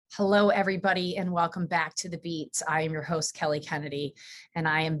Hello, everybody, and welcome back to The Beats. I am your host, Kelly Kennedy, and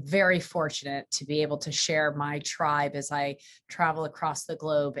I am very fortunate to be able to share my tribe as I travel across the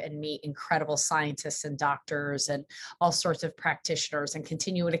globe and meet incredible scientists and doctors and all sorts of practitioners and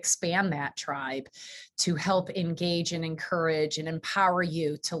continue to expand that tribe to help engage and encourage and empower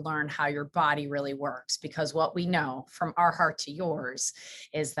you to learn how your body really works. Because what we know from our heart to yours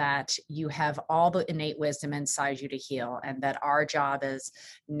is that you have all the innate wisdom inside you to heal, and that our job is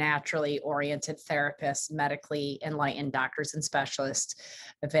naturally oriented therapists, medically enlightened doctors and specialists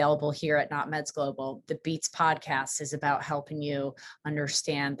available here at Not Meds Global. The Beats podcast is about helping you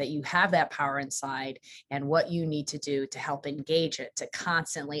understand that you have that power inside and what you need to do to help engage it, to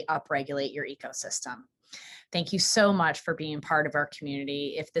constantly upregulate your ecosystem. Thank you so much for being part of our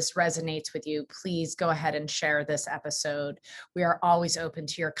community. If this resonates with you, please go ahead and share this episode. We are always open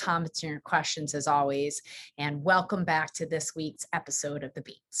to your comments and your questions as always. And welcome back to this week's episode of The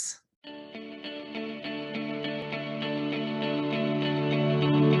Beats.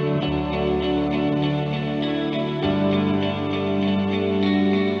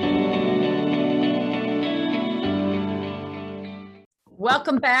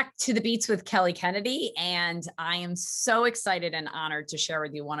 Welcome back to The Beats with Kelly Kennedy, and I am so excited and honored to share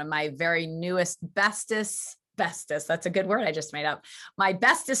with you one of my very newest, bestest, that's a good word I just made up, my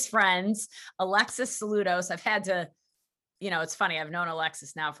bestest friends, Alexis Salutos. I've had to, it's funny, I've known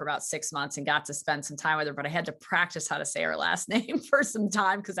Alexis now for about 6 months and got to spend some time with her, but I had to practice how to say her last name for some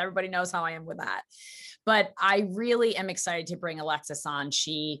time because everybody knows how I am with that. But I really am excited to bring Alexis on.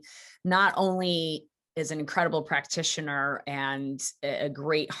 She not only is an incredible practitioner and a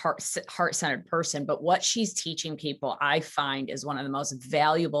great heart-centered person, but what she's teaching people, I find, is one of the most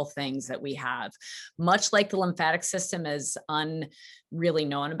valuable things that we have. Much like the lymphatic system is really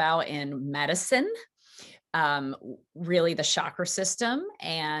known about in medicine, really the chakra system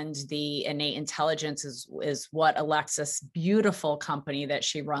and the innate intelligence is what Alexis' beautiful company that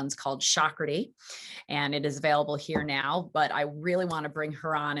she runs called Chakras, and it is available here now. But I really want to bring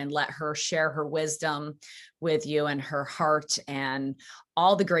her on and let her share her wisdom with you and her heart and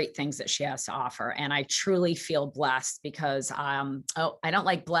all the great things that she has to offer. And I truly feel blessed because, I don't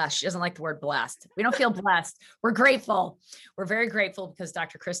like blessed. She doesn't like the word blessed. We don't feel blessed. We're grateful. We're very grateful because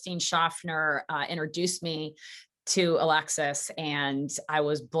Dr. Christine Schaffner introduced me to Alexis, and I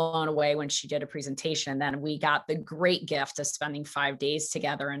was blown away when she did a presentation. And then we got the great gift of spending 5 days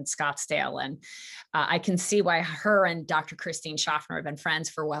together in Scottsdale. And I can see why her and Dr. Christine Schaffner have been friends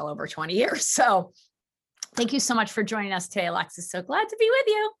for well over 20 years. So thank you so much for joining us today, Alexis. So glad to be with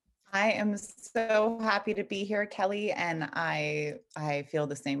you. I am so happy to be here, Kelly. And I feel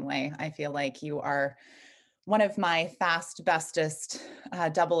the same way. I feel like you are one of my bestest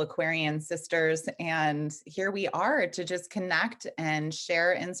double Aquarian sisters. And here we are to just connect and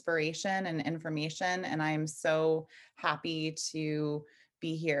share inspiration and information. And I'm so happy to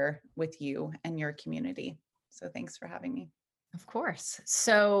be here with you and your community. So thanks for having me. Of course.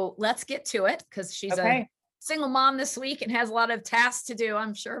 So let's get to it because she's a single mom this week and has a lot of tasks to do.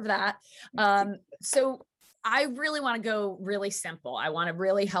 I'm sure of that. So I really want to go really simple. I want to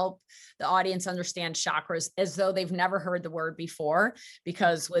really help the audience understand chakras as though they've never heard the word before,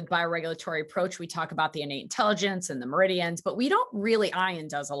 because with bioregulatory approach, we talk about the innate intelligence and the meridians, but we don't really, Ian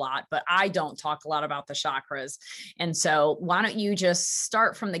does a lot, but I don't talk a lot about the chakras. And so why don't you just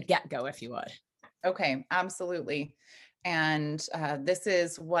start from the get-go, if you would? Okay, absolutely. And this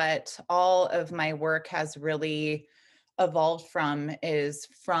is what all of my work has really evolved from, is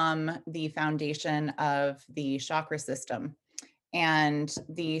from the foundation of the chakra system. And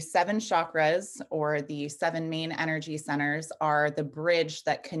the 7 chakras, or the 7 main energy centers, are the bridge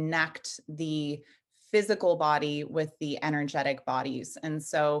that connect the physical body with the energetic bodies. And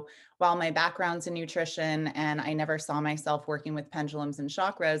so while my background's in nutrition and I never saw myself working with pendulums and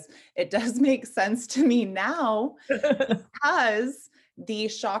chakras, it does make sense to me now because the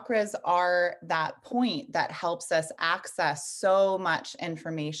chakras are that point that helps us access so much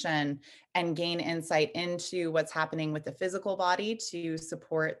information and gain insight into what's happening with the physical body to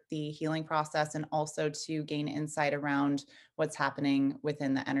support the healing process, and also to gain insight around what's happening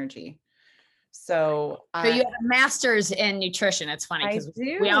within the energy. So you have a master's in nutrition. It's funny because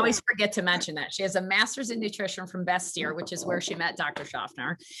we always forget to mention that she has a master's in nutrition from Bastyr, which is where she met Dr.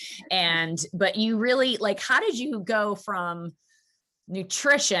 Schaffner. But you really, how did you go from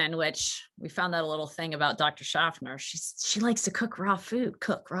nutrition, which we found that a little thing about Dr. Schaffner, she likes to cook raw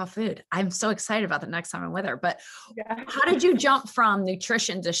food. I'm so excited about the next time I'm with her. But how did you jump from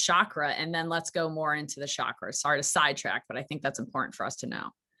nutrition to chakra? And then let's go more into the chakras. Sorry to sidetrack, but I think that's important for us to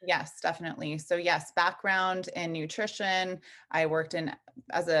know. Yes, definitely. So yes, background in nutrition. I worked in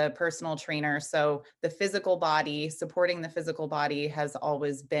as a personal trainer. So the physical body, supporting the physical body has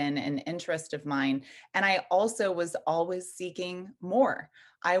always been an interest of mine. And I also was always seeking more.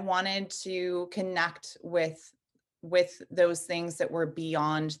 I wanted to connect with those things that were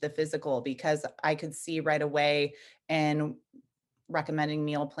beyond the physical because I could see right away in recommending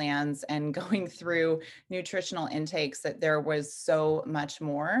meal plans and going through nutritional intakes that there was so much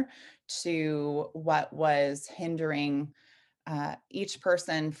more to what was hindering each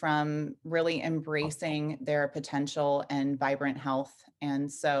person from really embracing their potential and vibrant health.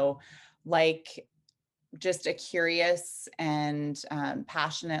 And so, like, just a curious and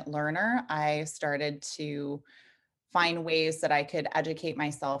passionate learner, I started to find ways that I could educate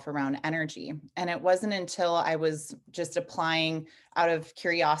myself around energy. And it wasn't until I was just applying out of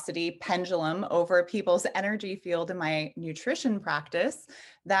curiosity pendulum over people's energy field in my nutrition practice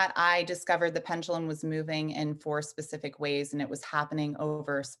that I discovered the pendulum was moving in 4 specific ways and it was happening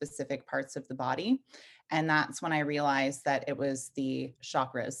over specific parts of the body. And that's when I realized that it was the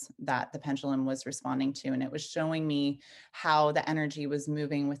chakras that the pendulum was responding to. And it was showing me how the energy was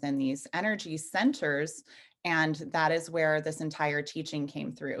moving within these energy centers, and that is where this entire teaching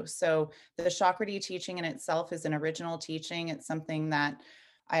came through. So the Chakrity teaching in itself is an original teaching. It's something that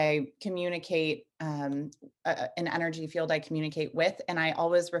I communicate, an energy field I communicate with, and I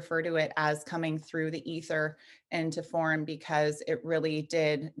always refer to it as coming through the ether into form because it really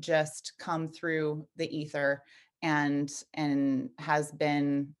did just come through the ether and has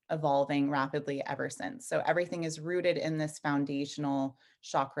been evolving rapidly ever since. So everything is rooted in this foundational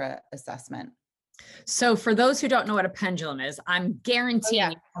chakra assessment. So for those who don't know what a pendulum is, I'm Oh guaranteeing yeah.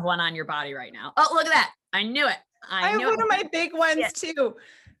 you have one on your body right now. Oh, look at that. I knew it. I I have knew it. one of my big ones too.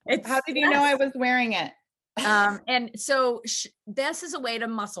 How It's did you know I yes. was wearing it? And so this is a way to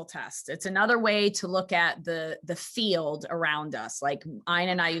muscle test. It's another way to look at the field around us. Like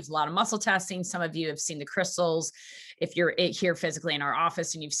Aina and I use a lot of muscle testing. Some of you have seen the crystals if you're here physically in our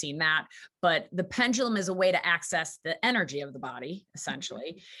office and you've seen that. But the pendulum is a way to access the energy of the body,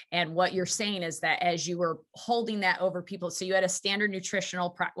 essentially. And what you're saying is that as you were holding that over people, so you had a standard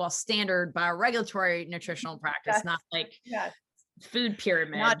nutritional, standard bioregulatory nutritional practice, Yes. not like Yes. food Not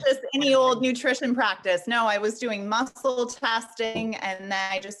pyramid. just any old nutrition practice. No, I was doing muscle testing and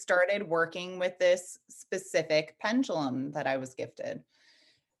then I just started working with this specific pendulum that I was gifted.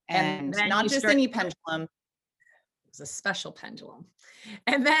 And And then not you just start, any pendulum. it was a special pendulum.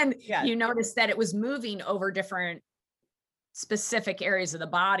 And then Yes. you noticed that it was moving over different specific areas of the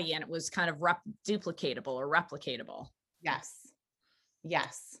body and it was kind of duplicatable or replicatable. Yes.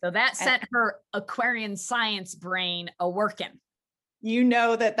 Yes. So that And sent her Aquarian science brain a working. you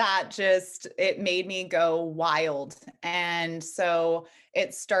know that just it made me go wild. And so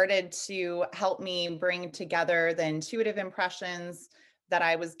it started to help me bring together the intuitive impressions that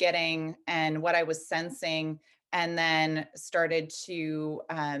I was getting and what I was sensing, and then started to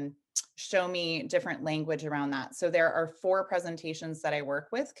show me different language around that. So there are 4 presentations that I work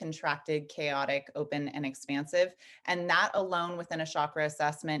with: contracted, chaotic, open, and expansive. And that alone within a chakra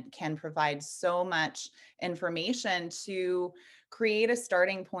assessment can provide so much information to create a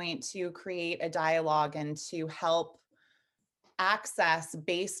starting point, to create a dialogue, and to help access,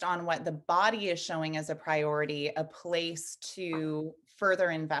 based on what the body is showing as a priority, a place to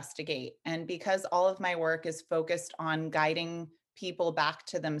further investigate. And because all of my work is focused on guiding people back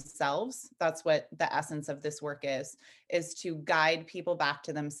to themselves, that's what the essence of this work is to guide people back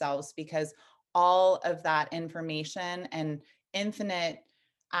to themselves, because all of that information and infinite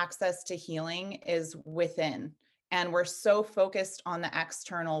access to healing is within. And we're so focused on the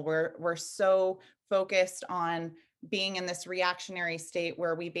external, we're so focused on being in this reactionary state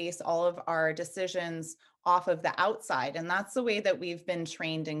where we base all of our decisions off of the outside. And that's the way that we've been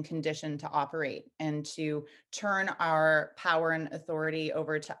trained and conditioned to operate, and to turn our power and authority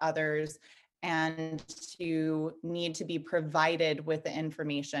over to others, and to need to be provided with the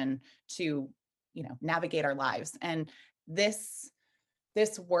information to, navigate our lives. And this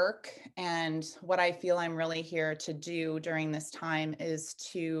work, and what I feel I'm really here to do during this time, is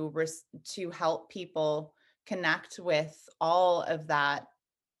to help people connect with all of that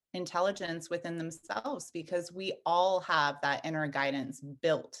intelligence within themselves, because we all have that inner guidance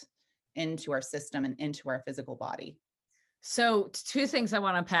built into our system and into our physical body. So 2 things I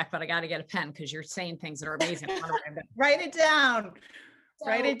want to unpack, but I got to get a pen because you're saying things that are amazing. Write it down.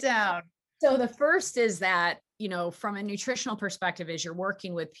 Write it down. So the first is that, from a nutritional perspective, as you're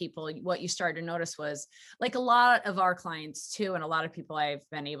working with people, what you started to notice was, like a lot of our clients too, and a lot of people I've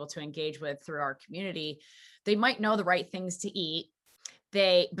been able to engage with through our community, they might know the right things to eat,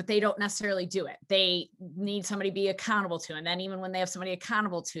 but they don't necessarily do it. They need somebody to be accountable to. And then even when they have somebody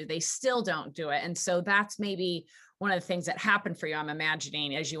accountable to, they still don't do it. And so that's maybe one of the things that happened for you. I'm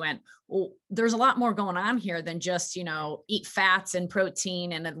imagining as you went, well, there's a lot more going on here than just, eat fats and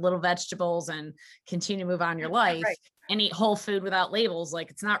protein and little vegetables and continue to move on your life. Right. And eat whole food without labels. Like,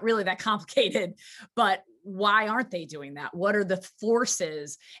 it's not really that complicated, but why aren't they doing that? What are the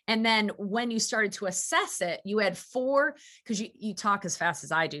forces? And then when you started to assess it, you had 4, because you talk as fast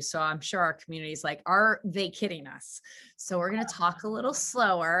as I do. So I'm sure our community is like, are they kidding us? So we're going to talk a little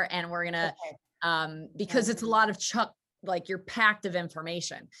slower, and we're going to, because it's a lot of like you're packed of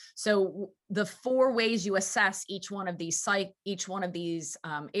information. So the 4 ways you assess each one of these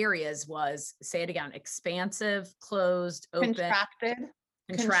areas was, say it again, expansive, closed, open, contracted.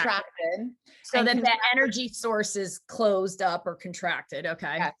 So that the energy source is closed up or contracted.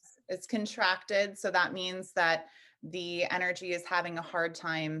 Okay. Yes, it's contracted. So that means that the energy is having a hard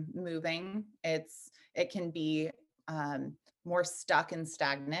time moving. It can be more stuck and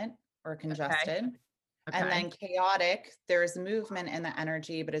stagnant or congested. Okay. And then chaotic, there's movement in the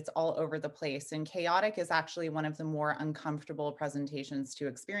energy, but it's all over the place. And chaotic is actually one of the more uncomfortable presentations to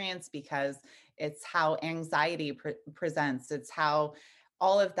experience, because it's how anxiety presents. It's how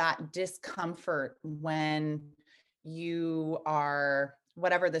all of that discomfort when you are,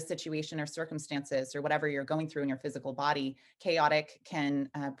 whatever the situation or circumstances or whatever you're going through in your physical body, chaotic can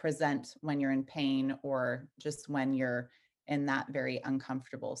present when you're in pain or just when you're in that very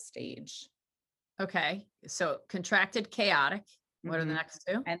uncomfortable stage. Okay. So contracted, chaotic. What are the next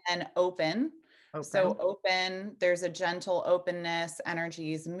 2? And then open. So open, there's a gentle openness,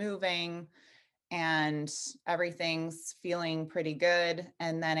 energy is moving and everything's feeling pretty good.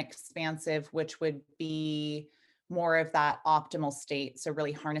 And then expansive, which would be more of that optimal state. So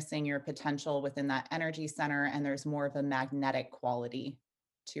really harnessing your potential within that energy center. And there's more of a magnetic quality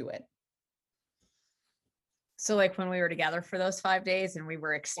to it. So like when we were together for those 5 days and we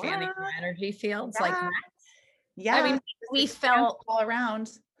were expanding the energy fields, like that. Yeah. I mean, we felt all around.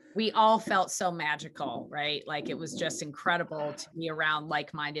 We all felt so magical, right? Like it was just incredible to be around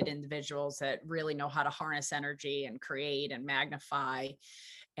like-minded individuals that really know how to harness energy and create and magnify.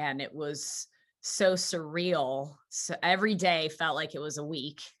 And it was so surreal. So every day felt like it was a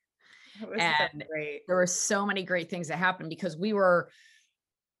week. It was and so great. There were so many great things that happened because we were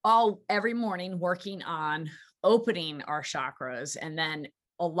every morning working on opening our chakras and then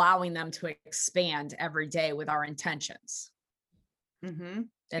allowing them to expand every day with our intentions. Mm-hmm.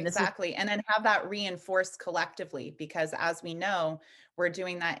 Exactly. And then have that reinforced collectively, because as we know, we're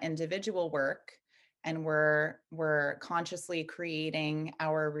doing that individual work and we're consciously creating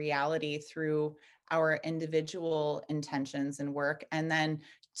our reality through our individual intentions and work. And then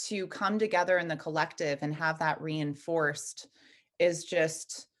to come together in the collective and have that reinforced is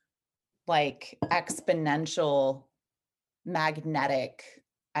just like exponential magnetic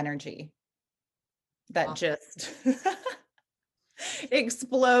energy that just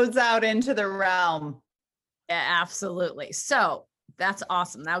explodes out into the realm. Yeah, absolutely. So that's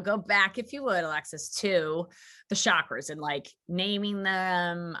awesome. Now go back, if you would, Alexis, to the chakras and like naming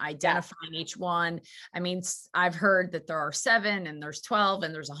them, identifying each one. I mean, I've heard that there are 7 and there's 12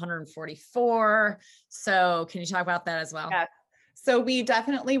 and there's 144. So can you talk about that as well? Yeah. So we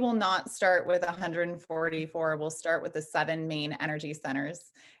definitely will not start with 144. We'll start with the 7 main energy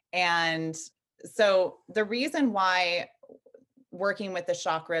centers. And so the reason why working with the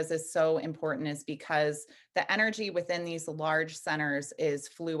chakras is so important is because the energy within these large centers is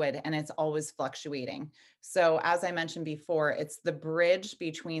fluid and it's always fluctuating. So as I mentioned before, it's the bridge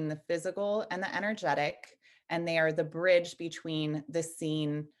between the physical and the energetic, and they are the bridge between the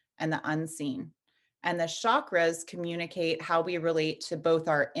seen and the unseen. And the chakras communicate how we relate to both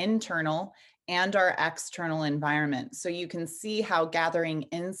our internal and our external environment. So you can see how gathering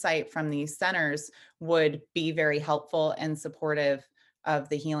insight from these centers would be very helpful and supportive of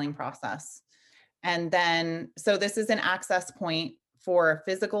the healing process. And then, so this is an access point for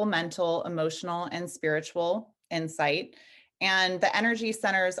physical, mental, emotional, and spiritual insight. And the energy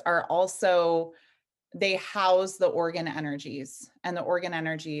centers are also, they house the organ energies, and the organ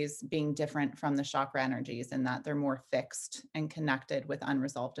energies being different from the chakra energies in that they're more fixed and connected with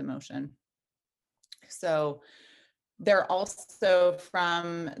unresolved emotion. So they're also,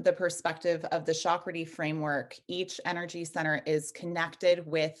 from the perspective of the Chakrity framework, each energy center is connected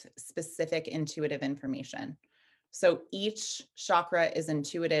with specific intuitive information. So each chakra is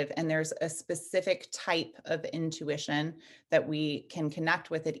intuitive, and there's a specific type of intuition that we can connect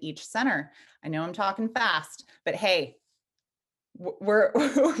with at each center. I know I'm talking fast, but hey, we're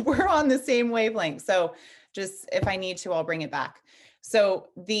on the same wavelength. So just if I need to, I'll bring it back. So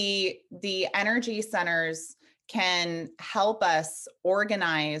the energy centers can help us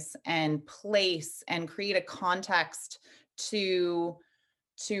organize and place and create a context to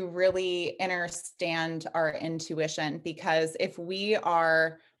really understand our intuition. Because if we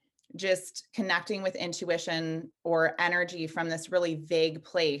are just connecting with intuition or energy from this really vague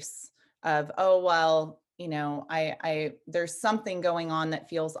place of, oh, well, I there's something going on that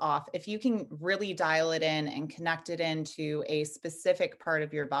feels off. If you can really dial it in and connect it into a specific part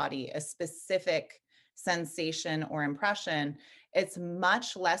of your body, a specific sensation or impression, it's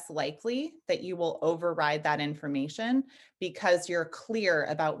much less likely that you will override that information because you're clear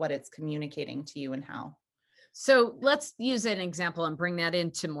about what it's communicating to you and how. So let's use an example and bring that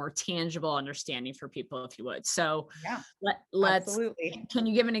into more tangible understanding for people, if you would. So Yeah, let's, absolutely. can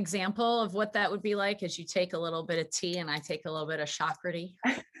you give an example of what that would be like as you take a little bit of tea and I take a little bit of chakra tea?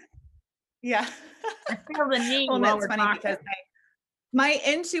 Yeah. I feel the need Well, and while it's we're funny because talking. my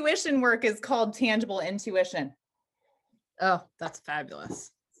intuition work is called tangible intuition. Oh, that's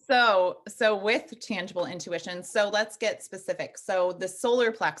fabulous. So with tangible intuition, so let's get specific. So the solar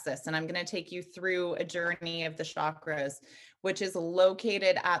plexus, and I'm going to take you through a journey of the chakras, which is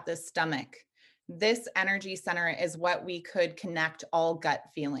located at the stomach. This energy center is what we could connect all gut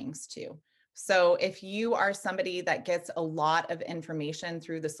feelings to. So if you are somebody that gets a lot of information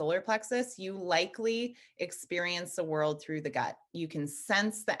through the solar plexus, you likely experience the world through the gut. You can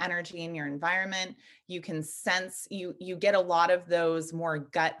sense the energy in your environment. You can sense, you get a lot of those more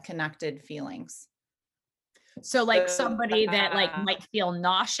gut connected feelings. So like So somebody that like might feel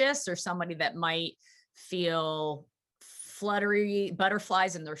nauseous, or somebody that might feel fluttery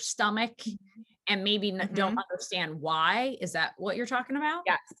butterflies in their stomach and maybe don't mhm. understand why. Is that what you're talking about?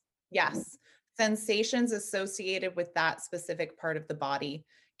 Yes, yes. Sensations associated with that specific part of the body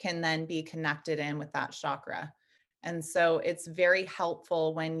can then be connected in with that chakra. And so it's very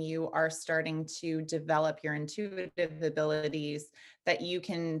helpful when you are starting to develop your intuitive abilities that you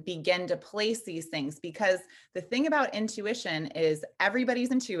can begin to place these things. Because the thing about intuition is everybody's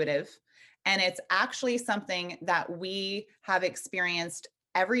intuitive, and it's actually something that we have experienced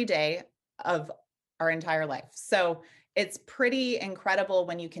every day of our entire life. So it's pretty incredible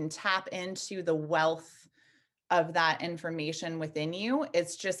when you can tap into the wealth of that information within you.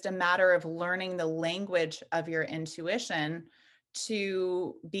 It's just a matter of learning the language of your intuition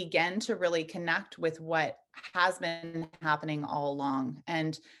to begin to really connect with what has been happening all along.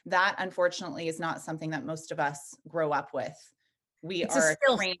 And that, unfortunately, is not something that most of us grow up with. We It's a are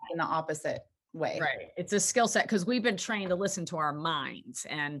skill. trained in the opposite way. Right. It's a skill set because we've been trained to listen to our minds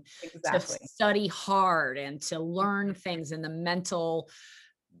and to Exactly. study hard and to learn things in the mental,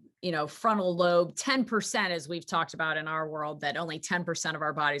 frontal lobe. 10%, as we've talked about in our world, that only 10% of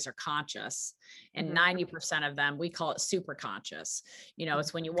our bodies are conscious, and Mhm. 90% of them, we call it super conscious.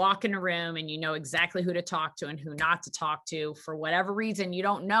 It's when you walk in a room and you know exactly who to talk to and who not to talk to. For whatever reason, you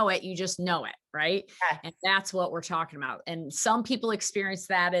don't know it, you just know it, right? Yes. And that's what we're talking about. And some people experience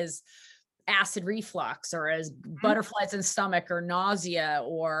that as acid reflux, or as Mhm. butterflies in stomach, or nausea,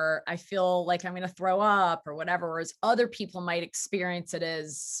 or I feel like I'm going to throw up, or whatever. Whereas other people might experience it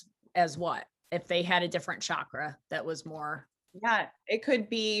as what if they had a different chakra that was more. Yeah, it could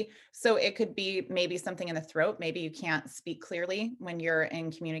be. So it could be maybe something in the throat. Maybe you can't speak clearly when you're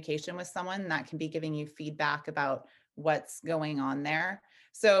in communication with someone. That can be giving you feedback about what's going on there.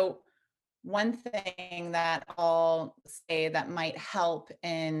 So one thing that I'll say that might help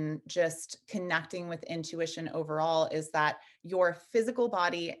in just connecting with intuition overall is that your physical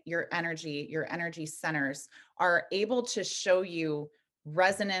body, your energy centers are able to show you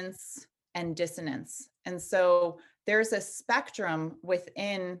resonance and dissonance. And so there's a spectrum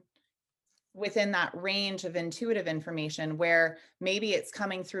within that range of intuitive information where maybe it's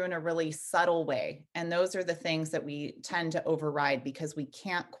coming through in a really subtle way. And those are the things that we tend to override because we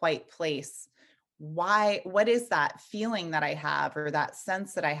can't quite place what is that feeling that I have or that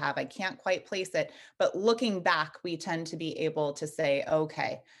sense that I have? I can't quite place it. But looking back, we tend to be able to say,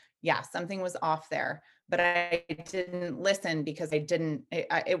 okay, yeah, something was off there, but I didn't listen because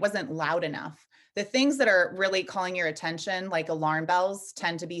it wasn't loud enough. The things that are really calling your attention, like alarm bells,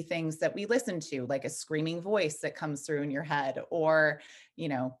 tend to be things that we listen to, like a screaming voice that comes through in your head, or,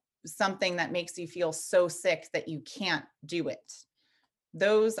 something that makes you feel so sick that you can't do it.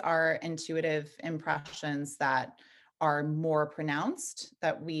 Those are intuitive impressions that are more pronounced,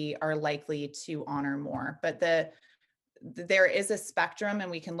 that we are likely to honor more. But there is a spectrum, and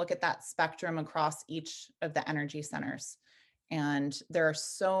we can look at that spectrum across each of the energy centers. And there are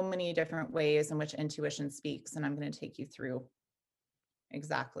so many different ways in which intuition speaks, and I'm going to take you through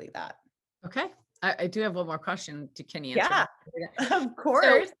exactly that. Okay. I do have one more question. Can you answer Yeah, that? of So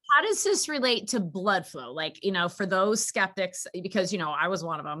course. how does this relate to blood flow? Like, for those skeptics, because, I was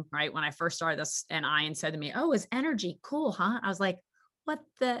one of them, right? When I first started this and Ian said to me, oh, is energy cool, huh? I was like, what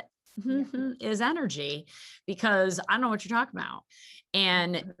the Yeah. is energy? Because I don't know what you're talking about.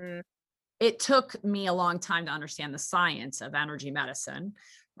 And Mhm. it took me a long time to understand the science of energy medicine,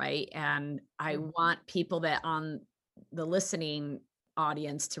 right? And I Mhm. want people that on the listening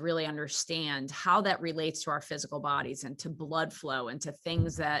audience to really understand how that relates to our physical bodies and to blood flow and to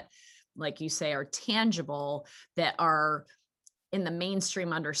things that, like you say, are tangible, that are in the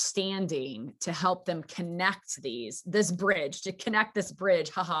mainstream understanding, to help them connect to connect this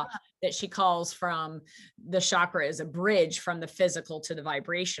bridge, that she calls from the chakra, is a bridge from the physical to the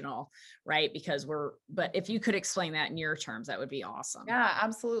vibrational, right? But if you could explain that in your terms, that would be awesome. Yeah,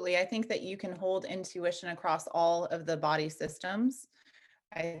 absolutely. I think that you can hold intuition across all of the body systems.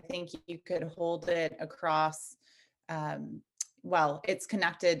 I think you could hold it across, um, well, it's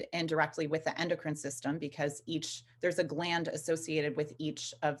connected indirectly with the endocrine system because there's a gland associated with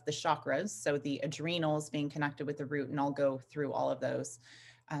each of the chakras. So the adrenals being connected with the root, and I'll go through all of those.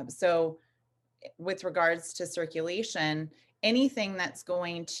 So with regards to circulation, anything that's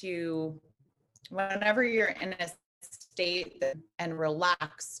going to, whenever you're in a state and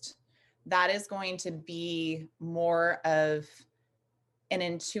relaxed, that is going to be more of an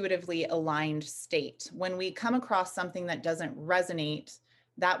intuitively aligned state. When we come across something that doesn't resonate,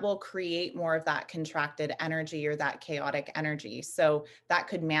 that will create more of that contracted energy or that chaotic energy. So that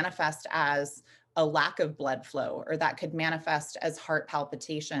could manifest as a lack of blood flow, or that could manifest as heart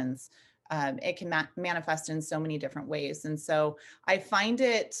palpitations. It can manifest in so many different ways. And so I find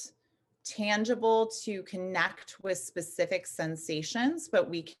it tangible to connect with specific sensations, but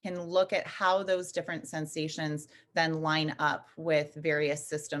we can look at how those different sensations then line up with various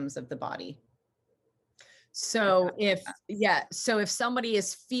systems of the body. If So that makes if, sense. yeah, so if somebody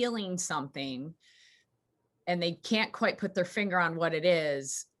is feeling something and they can't quite put their finger on what it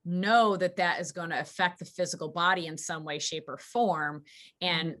is, know that that is going to affect the physical body in some way, shape, or form.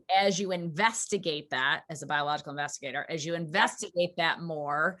 And Mhm. as you investigate that, as a biological investigator, as you Yeah. investigate that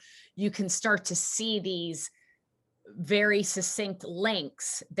more, you can start to see these very succinct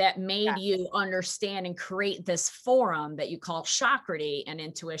links that made Yeah. you understand and create this forum that you call chakrity and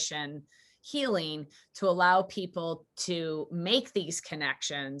intuition healing, to allow people to make these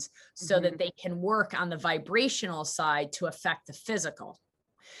connections so that Mhm. they can work on the vibrational side to affect the physical.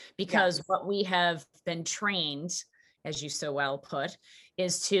 Because Yes. what we have been trained, as you so well put,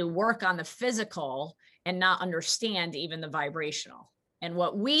 is to work on the physical and not understand even the vibrational. And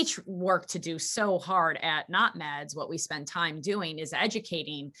what we work to do so hard at Not Meds, what we spend time doing is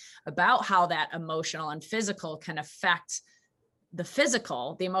educating about how that emotional and physical can affect the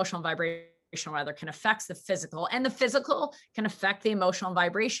physical, the emotional and vibrational rather, can affect the physical, and the physical can affect the emotional and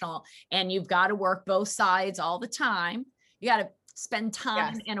vibrational. And you've got to work both sides all the time. You got to spend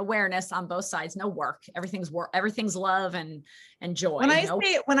time Yes. and awareness on both sides. No work. Everything's love and joy. No.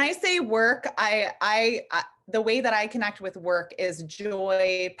 When I say work, I the way that I connect with work is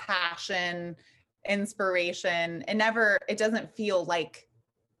joy, passion, inspiration. It doesn't feel like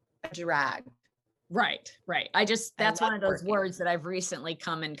a drag. Right, right. I That's love one of those working. words that I've recently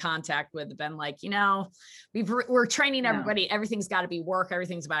come in contact with, been like, we're training No. everybody. Everything's got to be work.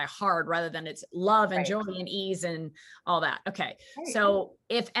 Everything's about hard, rather than it's love and Right. joy and ease and all that. Okay. Right. So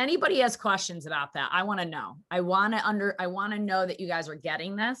if anybody has questions about that, I want to know. I want to know that you guys are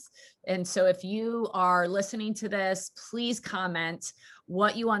getting this. And so if you are listening to this, please comment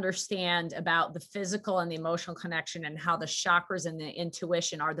what you understand about the physical and the emotional connection, and how the chakras and the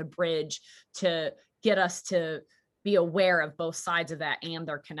intuition are the bridge to get us to be aware of both sides of that and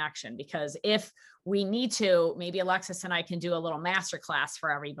their connection. Because if we need to, maybe Alexis and I can do a little masterclass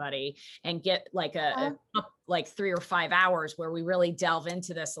for everybody and get like like 3 or 5 hours where we really delve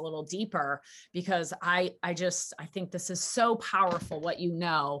into this a little deeper, because I think this is so powerful, what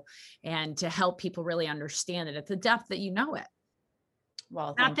and to help people really understand it at the depth that you know it.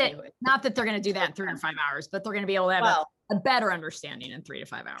 Well, Not thank that you. not that they're going to do that in 3 or 5 hours, but they're going to be able to have Well, a better understanding in 3 to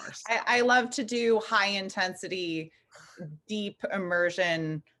 5 hours. I love to do high intensity, deep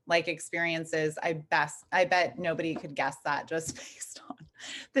immersion like experiences. I bet nobody could guess that just based on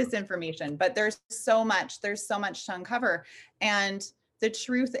this information. But there's so much to uncover. And the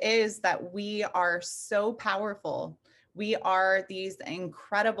truth is that we are so powerful. We are these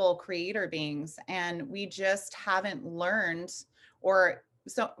incredible creator beings, and we just haven't learned, or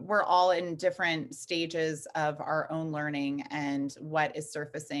so we're all in different stages of our own learning and what is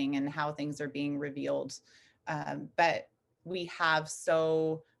surfacing and how things are being revealed. But we have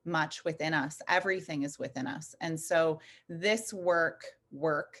so much within us. Everything is within us. And so this work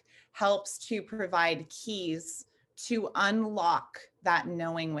helps to provide keys to unlock that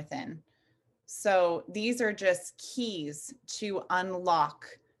knowing within. So these are just keys to unlock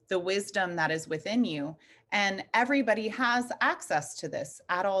the wisdom that is within you. And everybody has access to this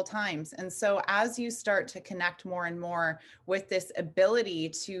at all times. And so as you start to connect more and more with this ability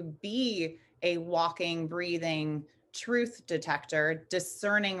to be a walking, breathing truth detector,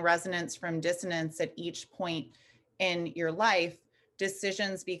 discerning resonance from dissonance at each point in your life,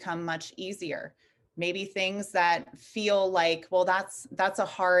 decisions become much easier. Maybe things that feel like, well, that's a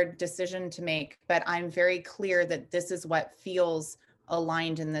hard decision to make, but I'm very clear that this is what feels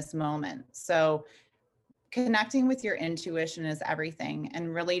aligned in this moment. So connecting with your intuition is everything,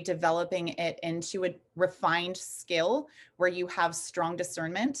 and really developing it into a refined skill where you have strong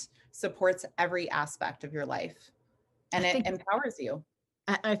discernment supports every aspect of your life, and it empowers you.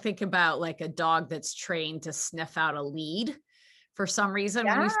 I think about like a dog that's trained to sniff out a lead for some reason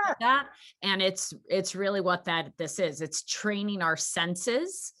when you Yeah. said that. And it's really what this is. It's training our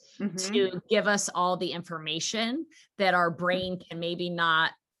senses to give us all the information that our brain can maybe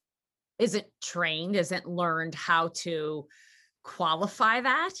not, isn't trained, isn't learned how to qualify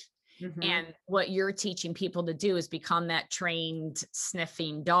that. And what you're teaching people to do is become that trained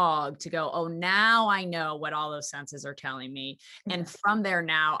sniffing dog to go, oh, now I know what all those senses are telling me. And from there,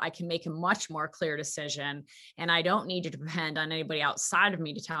 now I can make a much more clear decision. And I don't need to depend on anybody outside of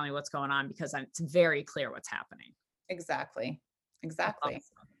me to tell me what's going on, because it's very clear what's happening. Exactly. That's awesome.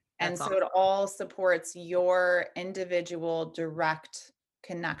 And so it all supports your individual direct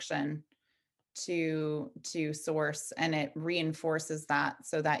connection to source, and it reinforces that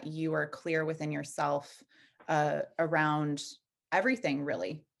so that you are clear within yourself around everything,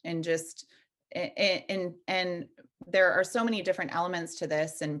 really. And just and there are so many different elements to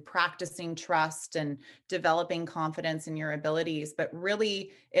this, and practicing trust and developing confidence in your abilities, but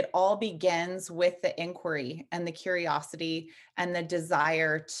really it all begins with the inquiry and the curiosity and the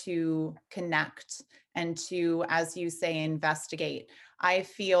desire to connect and to, as you say, investigate. I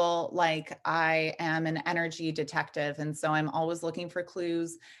feel like I am an energy detective. And so I'm always looking for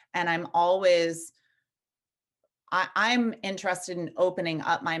clues, and I'm interested in opening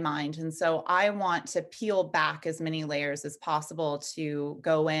up my mind. And so I want to peel back as many layers as possible to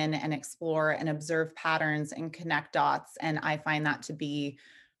go in and explore and observe patterns and connect dots. And I find that to be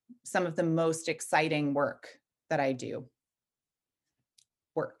some of the most exciting work that I do.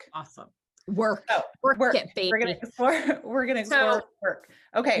 Awesome. Work it, baby. We're gonna explore work.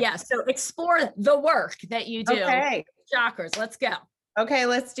 Okay. Yeah. So explore the work that you do. Okay. Chakras. Let's go. Okay,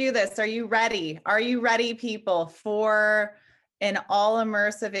 let's do this. Are you ready? Are you ready, people, for an all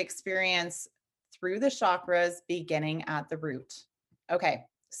immersive experience through the chakras, beginning at the root? Okay.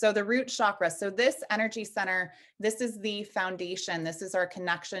 So the root chakra. So this energy center, this is the foundation. This is our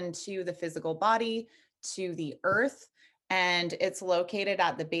connection to the physical body, to the earth, and it's located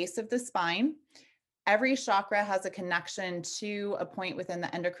at the base of the spine. Every chakra has a connection to a point within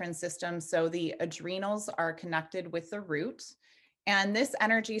the endocrine system. So the adrenals are connected with the root. And this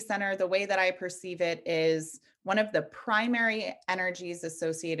energy center, the way that I perceive it, is one of the primary energies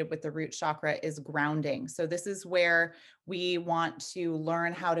associated with the root chakra is grounding. So this is where we want to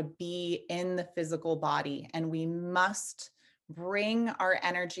learn how to be in the physical body, and we must bring our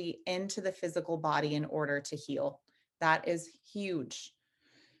energy into the physical body in order to heal. That is huge.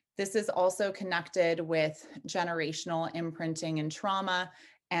 This is also connected with generational imprinting and trauma,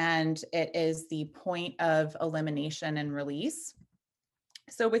 and it is the point of elimination and release.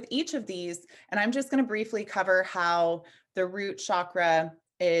 So with each of these, and I'm just going to briefly cover how the root chakra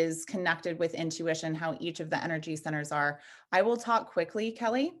is connected with intuition, how each of the energy centers are. I will talk quickly,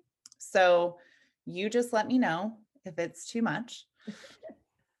 Kelly. So you just let me know if it's too much.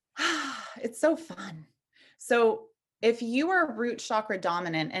 It's so fun. So if you are root chakra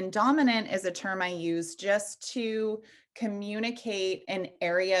dominant, and dominant is a term I use just to communicate an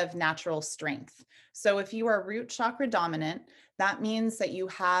area of natural strength. So if you are root chakra dominant, that means that you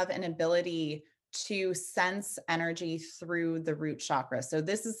have an ability to sense energy through the root chakra. So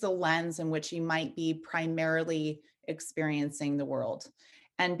this is the lens in which you might be primarily experiencing the world.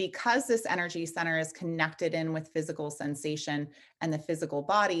 And because this energy center is connected in with physical sensation and the physical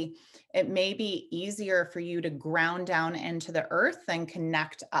body, it may be easier for you to ground down into the earth and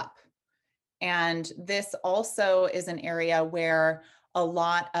connect up. And this also is an area where a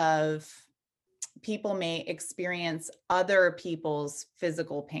lot of people may experience other people's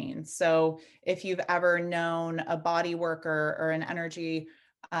physical pain. So if you've ever known a body worker or an energy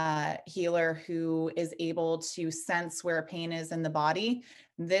healer who is able to sense where pain is in the body.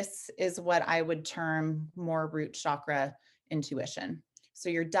 This is what I would term more root chakra intuition. So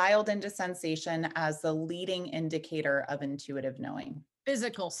you're dialed into sensation as the leading indicator of intuitive knowing.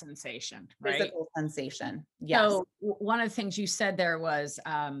 Physical sensation, right? Physical sensation. Yes. So one of the things you said there was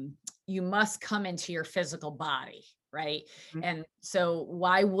you must come into your physical body, right? Mhm. And so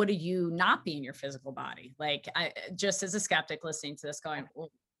why would you not be in your physical body? Like, I just as a skeptic listening to this going,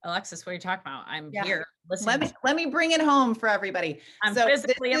 well, Alexis, what are you talking about? I'm here listening. Let me bring it home for everybody. I'm So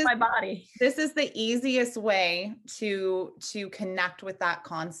physically in my body. This is the easiest way to connect with that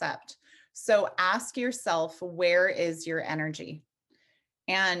concept. So ask yourself, where is your energy?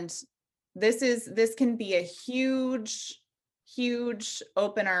 And this can be a huge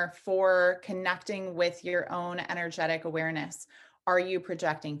opener for connecting with your own energetic awareness. Are you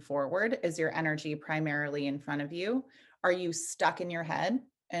projecting forward? Is your energy primarily in front of you? Are you stuck in your head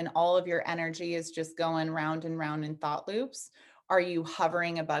and all of your energy is just going round and round in thought loops? Are you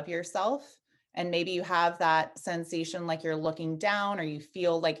hovering above yourself? And maybe you have that sensation like you're looking down, or you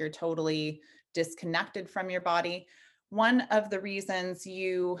feel like you're totally disconnected from your body. One of the reasons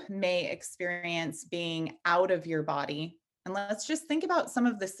you may experience being out of your body, and let's just think about some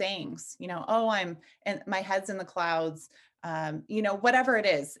of the sayings, oh, I'm, and my head's in the clouds, whatever it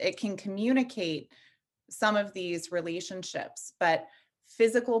is, it can communicate some of these relationships, but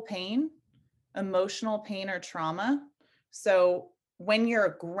physical pain, emotional pain, or trauma. So when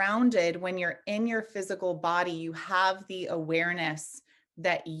you're grounded, when you're in your physical body, you have the awareness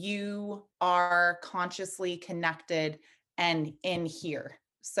that you are consciously connected and in here.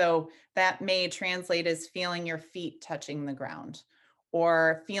 So that may translate as feeling your feet touching the ground,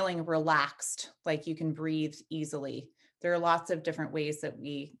 or feeling relaxed, like you can breathe easily. There are lots of different ways that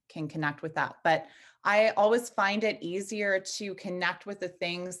we can connect with that. But I always find it easier to connect with the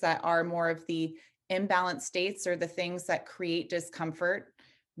things that are more of the imbalanced states, or the things that create discomfort.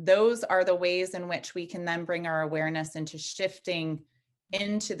 Those are the ways in which we can then bring our awareness into shifting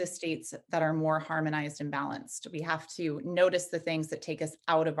into the states that are more harmonized and balanced. We have to notice the things that take us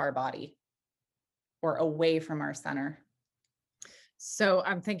out of our body or away from our center. So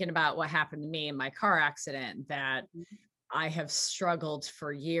I'm thinking about what happened to me in my car accident, that I have struggled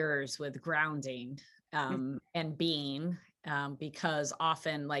for years with grounding and being, because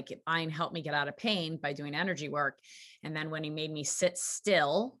often, like, Ian helped me get out of pain by doing energy work. And then when he made me sit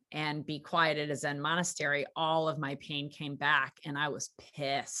still and be quiet at a Zen monastery, all of my pain came back and I was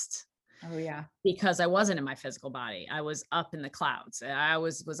pissed. Oh yeah. Because I wasn't in my physical body. I was up in the clouds. I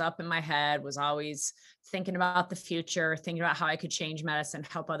was up in my head, was always thinking about the future, thinking about how I could change medicine,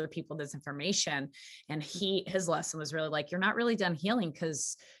 help other people with this information. And his lesson was really like, you're not really done healing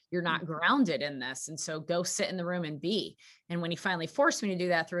because you're not grounded in this. And so go sit in the room and be. And when he finally forced me to do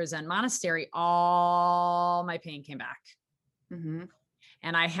that through a Zen monastery, all my pain came back. Mm-hmm.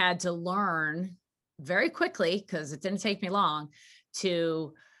 And I had to learn very quickly, because it didn't take me long,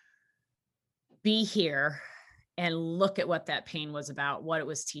 to be here and look at what that pain was about, what it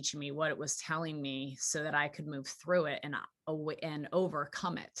was teaching me, what it was telling me, so that I could move through it and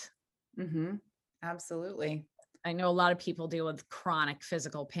overcome it. Mm-hmm. Absolutely. I know a lot of people deal with chronic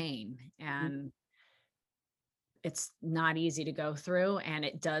physical pain, and it's not easy to go through, and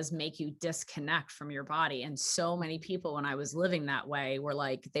it does make you disconnect from your body. And so many people, when I was living that way, were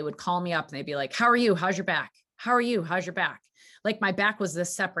like, they would call me up and they'd be like, how are you? How's your back? How are you? How's your back? Like, my back was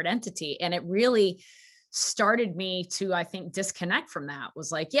this separate entity. And it really started me to, I think, disconnect from that.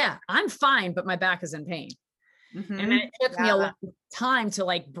 Was like, yeah, I'm fine, but my back is in pain. Mm-hmm. And then it took me a long time to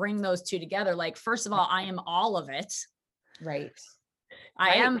like bring those two together. Like, first of all, I am all of it. Right.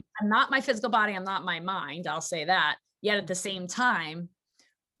 I'm not my physical body. I'm not my mind. I'll say that. Yet at the same time,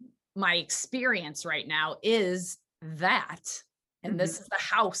 my experience right now is that, and this is the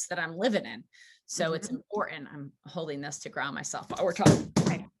house that I'm living in. So it's important. I'm holding this to ground myself while we're talking.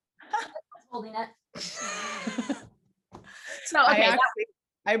 Okay. Holding it. So, okay.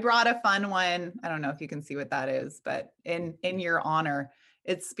 I brought a fun one. I don't know if you can see what that is, but in your honor,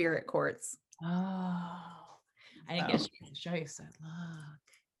 it's spirit quartz. Oh, I didn't get to show you. So look.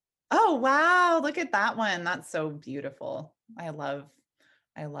 Oh, wow. Look at that one. That's so beautiful. I love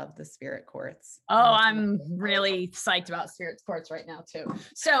the spirit quartz. Oh, I'm really psyched about spirit quartz right now too.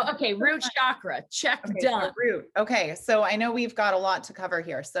 So, okay. Root chakra, check, done. So root. Okay. So I know we've got a lot to cover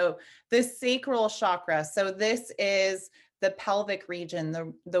here. So the sacral chakra. So this is the pelvic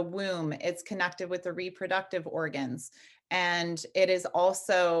region, the womb. It's connected with the reproductive organs. And it is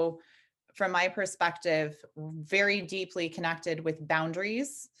also, from my perspective, very deeply connected with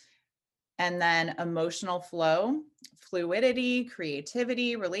boundaries and then emotional flow, fluidity,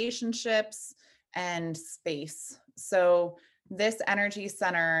 creativity, relationships, and space. So this energy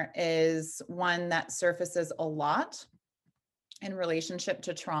center is one that surfaces a lot in relationship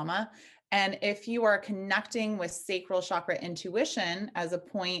to trauma. And if you are connecting with sacral chakra intuition as a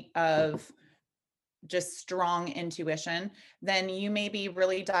point of just strong intuition, then you may be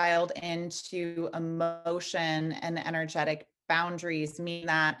really dialed into emotion and energetic boundaries, meaning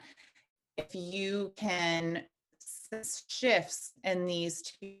that if you can sense shifts in these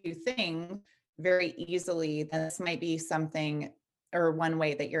two things very easily, then this might be something or one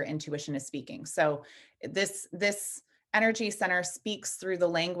way that your intuition is speaking. So this energy center speaks through the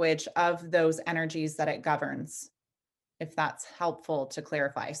language of those energies that it governs, if that's helpful to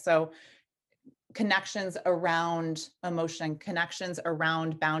clarify. So connections around emotion, connections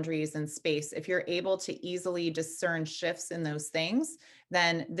around boundaries and space. If you're able to easily discern shifts in those things,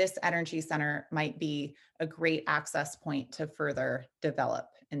 then this energy center might be a great access point to further develop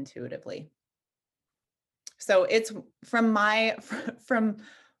intuitively. So it's from my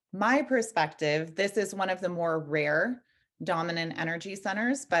perspective, this is one of the more rare dominant energy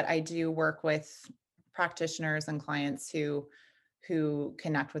centers, but I do work with practitioners and clients who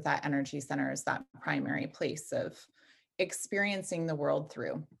connect with that energy center as that primary place of experiencing the world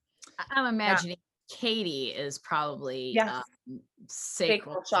through. I'm imagining Katie is probably Yes.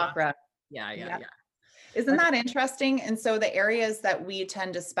 sacral Chakra. Yeah. Isn't that interesting? And so the areas that we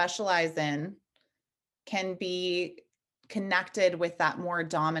tend to specialize in can be connected with that more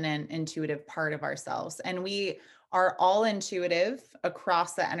dominant intuitive part of ourselves. And we are all intuitive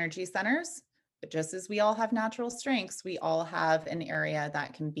across the energy centers, but just as we all have natural strengths, we all have an area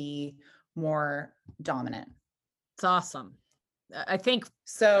that can be more dominant. It's awesome. I think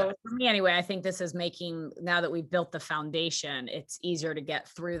so. For me anyway, I think this is making, now that we've built the foundation, it's easier to get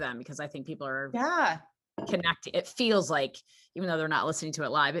through them, because I think people are connected. It feels like, even though they're not listening to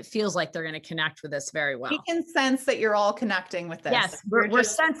it live, it feels like they're going to connect with this very well. We can sense that you're all connecting with this. Yes, we're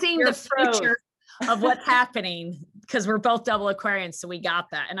sensing the future of what's happening, because we're both double Aquarians, so we got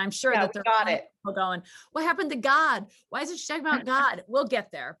that. And I'm sure that there are people going, what happened to God? Why isn't she talking about God? We'll get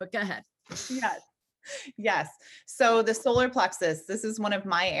there, but go ahead. Yes. So the solar plexus, this is one of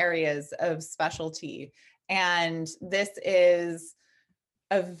my areas of specialty. And this is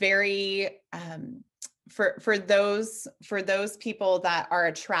a very, for those people that are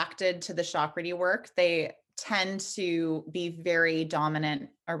attracted to the chakra work, they tend to be very dominant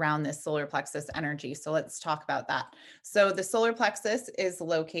around this solar plexus energy. So let's talk about that. So the solar plexus is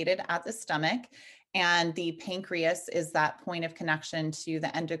located at the stomach, and the pancreas is that point of connection to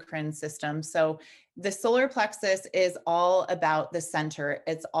the endocrine system. So the solar plexus is all about the center.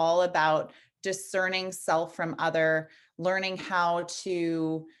 It's all about discerning self from other, learning how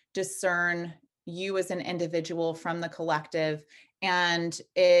to discern you as an individual from the collective. And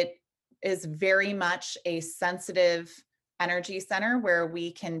it is very much a sensitive energy center where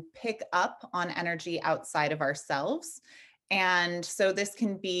we can pick up on energy outside of ourselves. And so this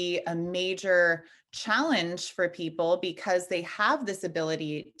can be a major challenge for people, because they have this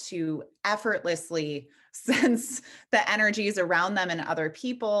ability to effortlessly sense the energies around them and other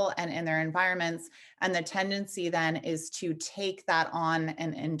people and in their environments. And the tendency then is to take that on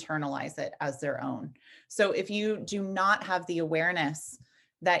and internalize it as their own. So if you do not have the awareness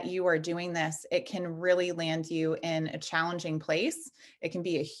that you are doing this, it can really land you in a challenging place. It can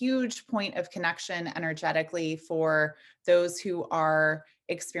be a huge point of connection energetically for those who are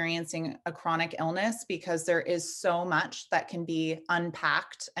experiencing a chronic illness, because there is so much that can be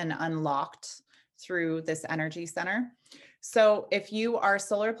unpacked and unlocked through this energy center. So if you are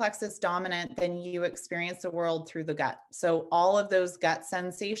solar plexus dominant, then you experience the world through the gut. So all of those gut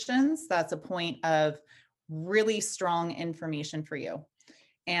sensations, that's a point of really strong information for you.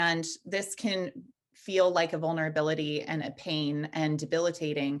 And this can feel like a vulnerability and a pain and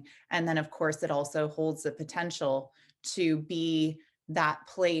debilitating. And then, of course, it also holds the potential to be that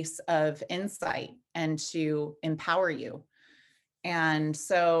place of insight and to empower you. And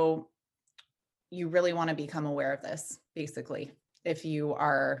so you really want to become aware of this, basically, if you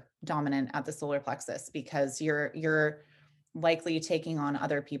are dominant at the solar plexus, because you're likely taking on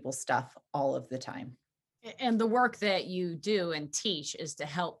other people's stuff all of the time. And the work that you do and teach is to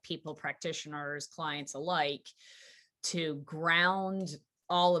help people, practitioners, clients alike, to ground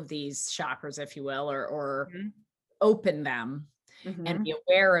all of these chakras, if you will, or open them and be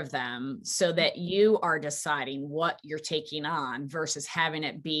aware of them, so that you are deciding what you're taking on versus having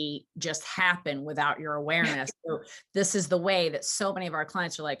it be just happen without your awareness. So this is the way that so many of our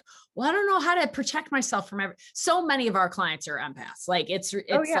clients are like, well, I don't know how to protect myself from so many of our clients are empaths. Like it's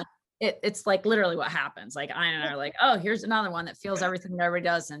like, it's like literally what happens. Like I and I are like, oh, here's another one that feels everything that everybody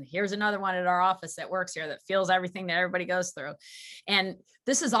does. And here's another one at our office that works here that feels everything that everybody goes through. And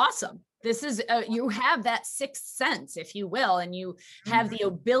this is awesome. This is, you have that sixth sense, if you will, and you have the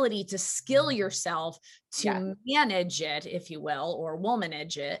ability to skill yourself to manage it, if you will, or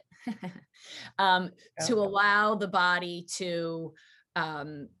womanage it, to allow the body to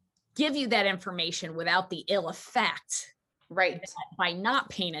give you that information without the ill effect. Right. By not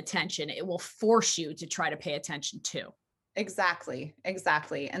paying attention, it will force you to try to pay attention too. Exactly.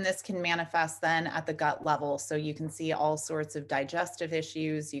 Exactly. And this can manifest then at the gut level. So you can see all sorts of digestive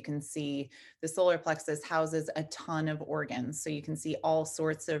issues. You can see the solar plexus houses a ton of organs. So you can see all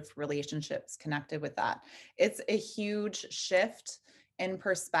sorts of relationships connected with that. It's a huge shift in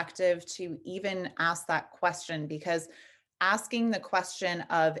perspective to even ask that question, because asking the question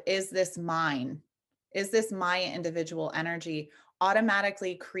of, is this mine? Is this my individual energy?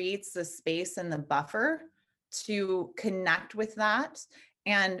 Automatically creates the space and the buffer to connect with that.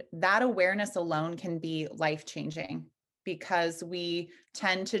 And that awareness alone can be life-changing, because we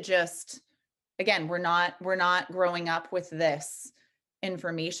tend to just, again, we're not growing up with this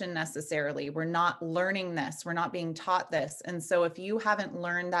information necessarily. We're not learning this. We're not being taught this. And so if you haven't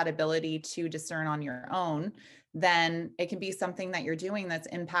learned that ability to discern on your own, then it can be something that you're doing that's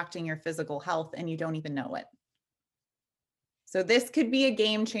impacting your physical health and you don't even know it. So this could be a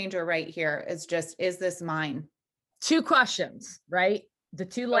game changer right here. It's just, is this mine? Two questions, right? The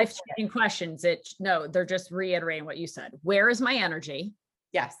two life-changing questions. They're just reiterating what you said. Where is my energy?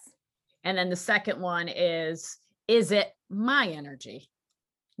 Yes. And then the second one is it my energy?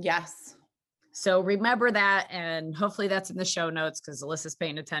 Yes. So remember that, and hopefully that's in the show notes, because Alyssa's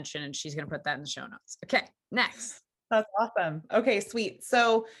paying attention and she's going to put that in the show notes. Okay, next. That's awesome. Okay, sweet.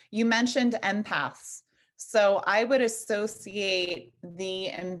 So you mentioned empaths. So I would associate the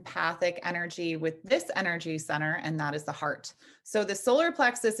empathic energy with this energy center, and that is the heart. So the solar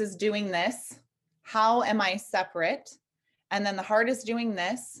plexus is doing this. How am I separate? And then the heart is doing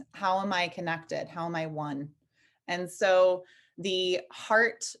this. How am I connected? How am I one? And so the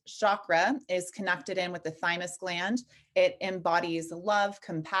heart chakra is connected in with the thymus gland. It embodies love,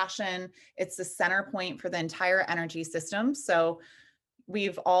 compassion. It's the center point for the entire energy system. So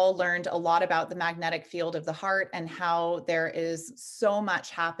we've all learned a lot about the magnetic field of the heart and how there is so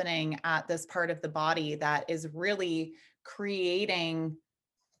much happening at this part of the body that is really creating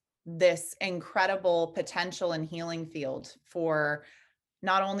this incredible potential and healing field for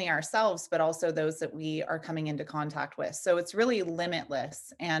not only ourselves, but also those that we are coming into contact with. So it's really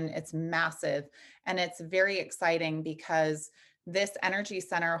limitless and it's massive. And it's very exciting because this energy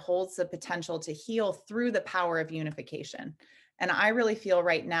center holds the potential to heal through the power of unification. And I really feel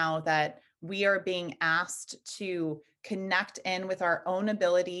right now that we are being asked to connect in with our own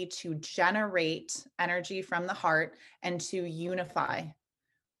ability to generate energy from the heart and to unify.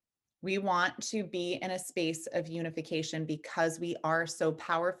 We want to be in a space of unification because we are so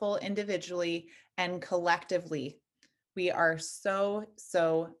powerful individually and collectively. We are so,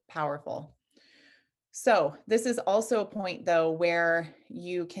 so powerful. So this is also a point though, where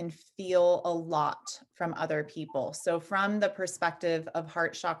you can feel a lot from other people. So from the perspective of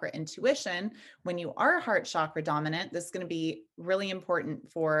heart chakra intuition, when you are heart chakra dominant, this is going to be really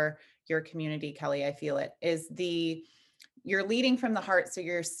important for your community, Kelly. I feel it is you're leading from the heart. So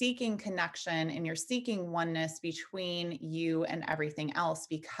you're seeking connection and you're seeking oneness between you and everything else,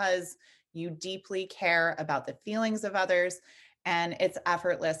 because you deeply care about the feelings of others and it's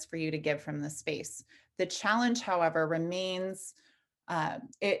effortless for you to give from the space. The challenge, however, remains,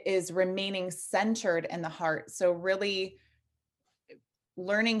 it is remaining centered in the heart. So really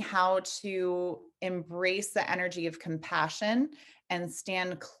learning how to embrace the energy of compassion and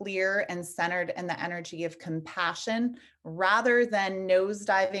stand clear and centered in the energy of compassion rather than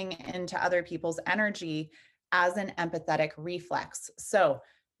nosediving into other people's energy as an empathetic reflex. So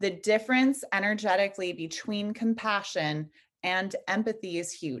the difference energetically between compassion and empathy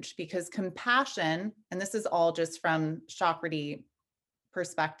is huge, because compassion, and this is all just from Chakrady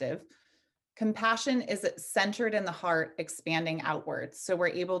perspective, compassion is centered in the heart, expanding outwards. So we're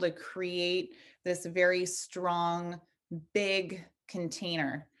able to create this very strong, big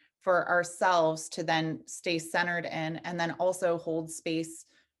container for ourselves to then stay centered in, and then also hold space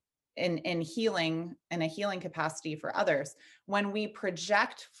in healing, in a healing capacity for others. When we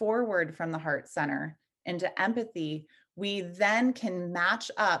project forward from the heart center into empathy, we then can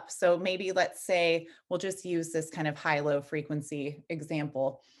match up. So maybe let's say, we'll just use this kind of high-low frequency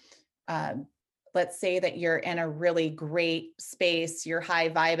example. Let's say that you're in a really great space, you're high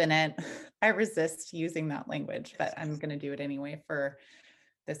vibe in it. I resist using that language, but I'm going to do it anyway for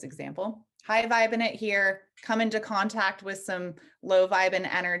this example, high vibing it here, come into contact with some low vibing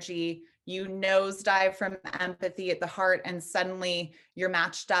energy, you nosedive from empathy at the heart, and suddenly you're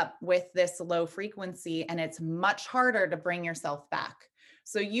matched up with this low frequency, and it's much harder to bring yourself back.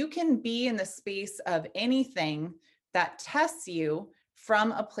 So you can be in the space of anything that tests you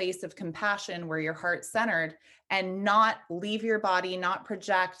from a place of compassion where your heart's centered, and not leave your body, not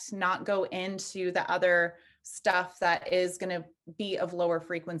project, not go into the other stuff that is going to be of lower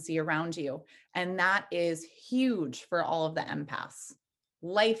frequency around you. And that is huge for all of the empaths.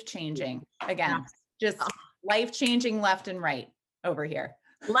 Life changing. Again, just life changing left and right over here.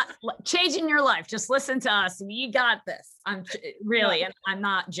 Changing your life. Just listen to us. You got this. I'm really, and I'm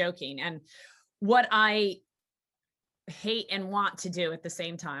not joking. And what I hate and want to do at the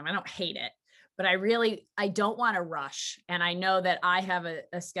same time, I don't hate it, but I don't want to rush. And I know that I have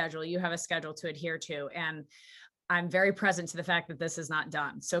a schedule, you have a schedule to adhere to, and I'm very present to the fact that this is not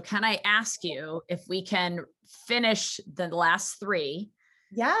done. So can I ask you if we can finish the last 3?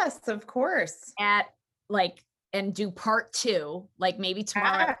 Yes, of course. And do part 2, like maybe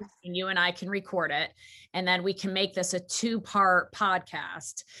tomorrow, Yes. and you and I can record it, and then we can make this a 2-part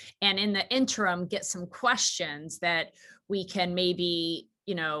podcast. And in the interim, get some questions that we can maybe,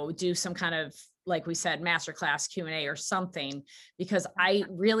 do some kind of, like we said, masterclass Q&A or something, because I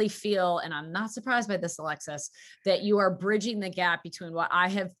really feel, and I'm not surprised by this, Alexis, that you are bridging the gap between what I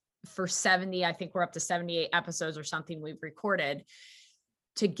have for 70, I think we're up to 78 episodes or something we've recorded,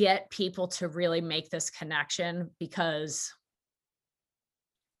 to get people to really make this connection. Because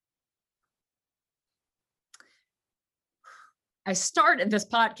I started this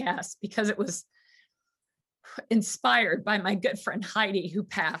podcast because it was inspired by my good friend Heidi, who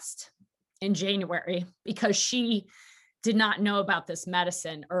passed in January, because she did not know about this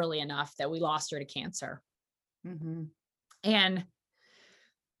medicine early enough that we lost her to cancer. Mm-hmm. And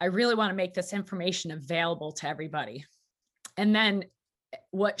I really want to make this information available to everybody. And then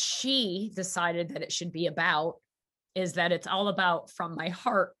what she decided that it should be about is that it's all about from my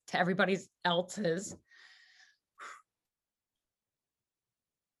heart to everybody else's.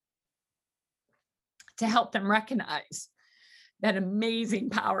 To help them recognize that amazing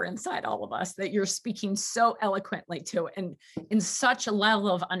power inside all of us that you're speaking so eloquently to, and in such a level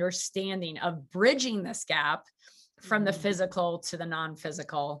of understanding of bridging this gap from the physical to the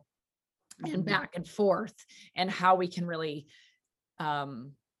non-physical, and back and forth, and how we can really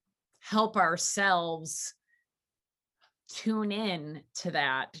help ourselves tune in to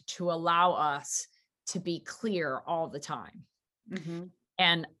that, to allow us to be clear all the time. Mm-hmm.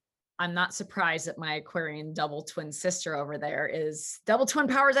 And I'm not surprised that my Aquarian double twin sister over there is double twin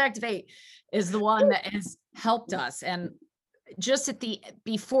powers activate, is the one that has helped us. And just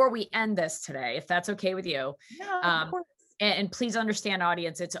before we end this today, if that's okay with you, Yeah, of course. And please understand,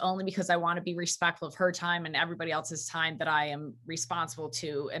 audience, it's only because I want to be respectful of her time and everybody else's time that I am responsible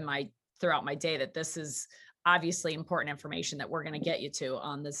to throughout my day, that this is obviously important information that we're going to get you to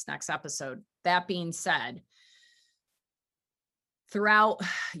on this next episode. That being said, throughout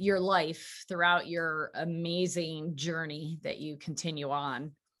your life, throughout your amazing journey that you continue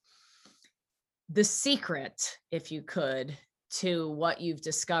on, the secret, if you could, to what you've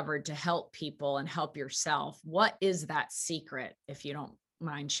discovered to help people and help yourself, what is that secret, if you don't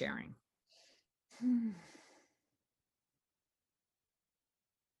mind sharing?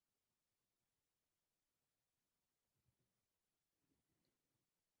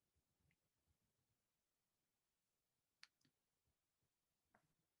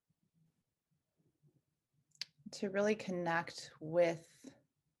 To really connect with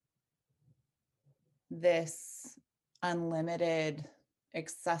this unlimited,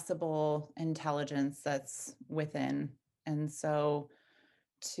 accessible intelligence that's within. And so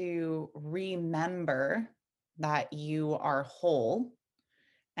to remember that you are whole,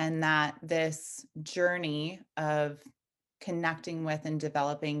 and that this journey of connecting with and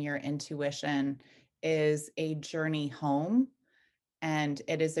developing your intuition is a journey home, and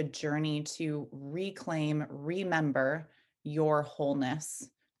it is a journey to remember your wholeness,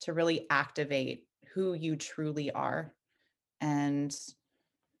 to really activate who you truly are. And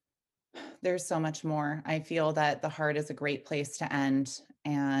there's so much more. I feel that the heart is a great place to end,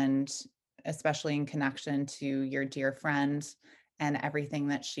 and especially in connection to your dear friend and everything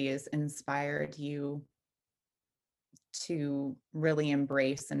that she has inspired you to really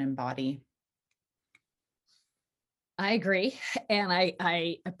embrace and embody. I agree. And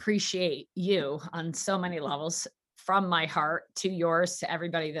I appreciate you on so many levels, from my heart to yours, to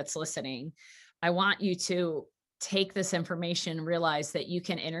everybody that's listening. I want you to take this information, realize that you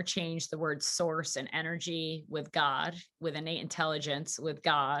can interchange the word source and energy with God, with innate intelligence, with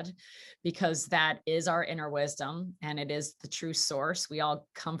God, because that is our inner wisdom and it is the true source. We all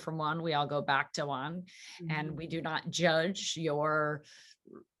come from one, we all go back to one, and we do not judge your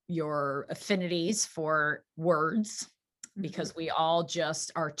affinities for words, because we all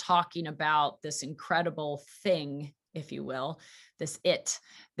just are talking about this incredible thing, if you will, this it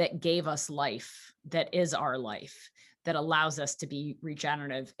that gave us life, that is our life, that allows us to be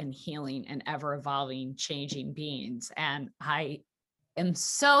regenerative and healing and ever evolving, changing beings. And I am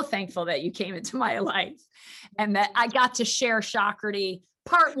so thankful that you came into my life and that I got to share Chakrity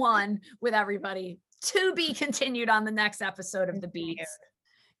Part 1 with everybody, to be continued on the next episode of The Beats.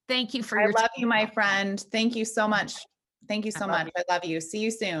 Thank you for your time. I love you, my friend. Thank you so much. Thank you so much. I love you. See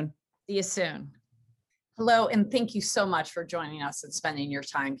you soon. See you soon. Hello, and thank you so much for joining us and spending your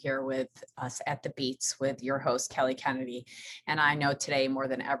time here with us at The Beats with your host, Kelly Kennedy. And I know today more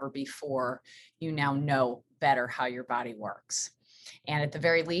than ever before, you now know better how your body works. And at the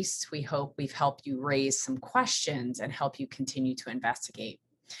very least, we hope we've helped you raise some questions and help you continue to investigate.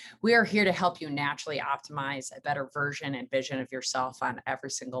 We are here to help you naturally optimize a better version and vision of yourself on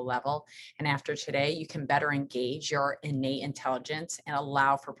every single level. And after today, you can better engage your innate intelligence and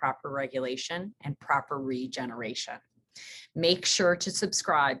allow for proper regulation and proper regeneration. Make sure to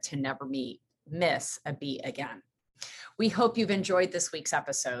subscribe to never miss a beat again. We hope you've enjoyed this week's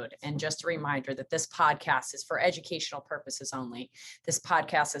episode. And just a reminder that this podcast is for educational purposes only. This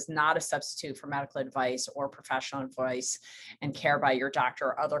podcast is not a substitute for medical advice or professional advice and care by your doctor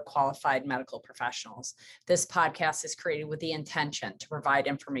or other qualified medical professionals. This podcast is created with the intention to provide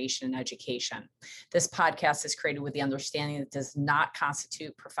information and education. This podcast is created with the understanding that it does not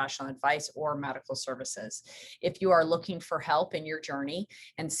constitute professional advice or medical services. If you are looking for help in your journey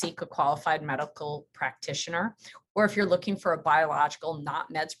and seek a qualified medical practitioner, or if you're looking for a biological,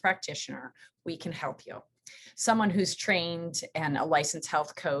 not meds practitioner, we can help you. Someone who's trained and a licensed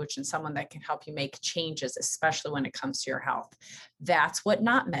health coach, and someone that can help you make changes, especially when it comes to your health. That's what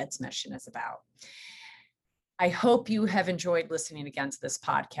Not Meds mission is about. I hope you have enjoyed listening again to this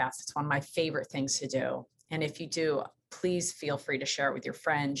podcast. It's one of my favorite things to do. And if you do, please feel free to share it with your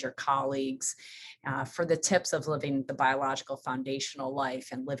friends, your colleagues, for the tips of living the biological foundational life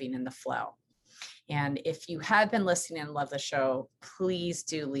and living in the flow. And if you have been listening and love the show, please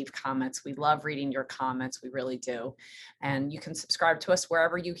do leave comments. We love reading your comments. We really do. And you can subscribe to us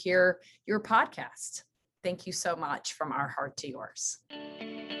wherever you hear your podcast. Thank you so much from our heart to yours.